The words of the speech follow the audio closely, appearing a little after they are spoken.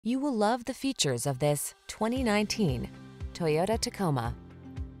You will love the features of this 2019 Toyota Tacoma.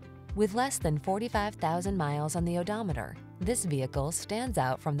 With less than 45,000 miles on the odometer, this vehicle stands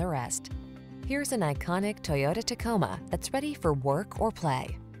out from the rest. Here's an iconic Toyota Tacoma that's ready for work or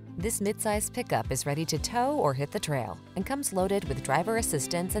play. This midsize pickup is ready to tow or hit the trail and comes loaded with driver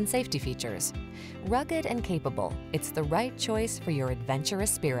assistance and safety features. Rugged and capable, it's the right choice for your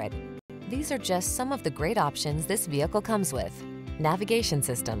adventurous spirit. These are just some of the great options this vehicle comes with: navigation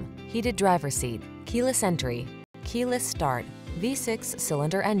system, heated driver's seat, keyless entry, keyless start, V6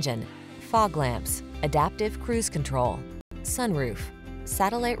 cylinder engine, fog lamps, adaptive cruise control, sunroof,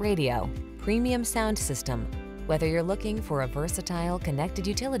 satellite radio, premium sound system. Whether you're looking for a versatile connected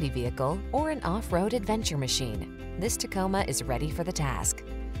utility vehicle or an off-road adventure machine, this Tacoma is ready for the task.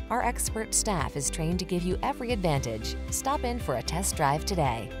 Our expert staff is trained to give you every advantage. Stop in for a test drive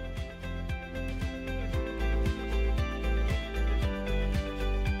today.